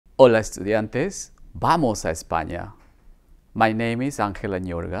Hola estudiantes, vamos a España. My name is Ángel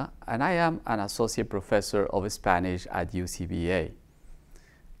Añorga and I am an associate professor of Spanish at UCBA.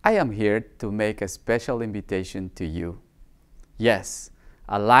 I am here to make a special invitation to you. Yes,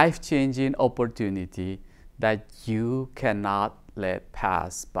 a life-changing opportunity that you cannot let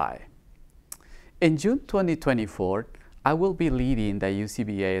pass by. In June 2024, I will be leading the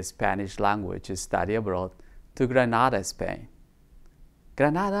UCBA Spanish Language Study Abroad to Granada, Spain.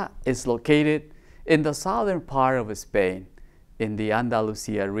 Granada is located in the southern part of Spain, in the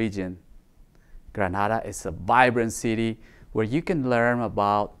Andalusia region. Granada is a vibrant city where you can learn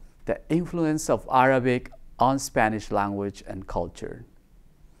about the influence of Arabic on Spanish language and culture.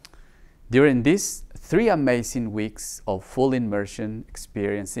 During these 3 amazing weeks of full immersion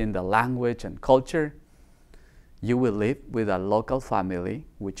experiencing the language and culture, you will live with a local family,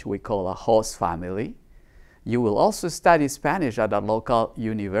 which we call a host family. You will also study Spanish at a local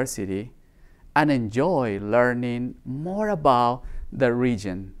university and enjoy learning more about the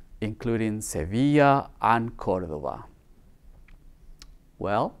region, including Sevilla and Córdoba.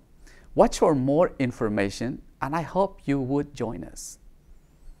 Well, watch for more information and I hope you would join us.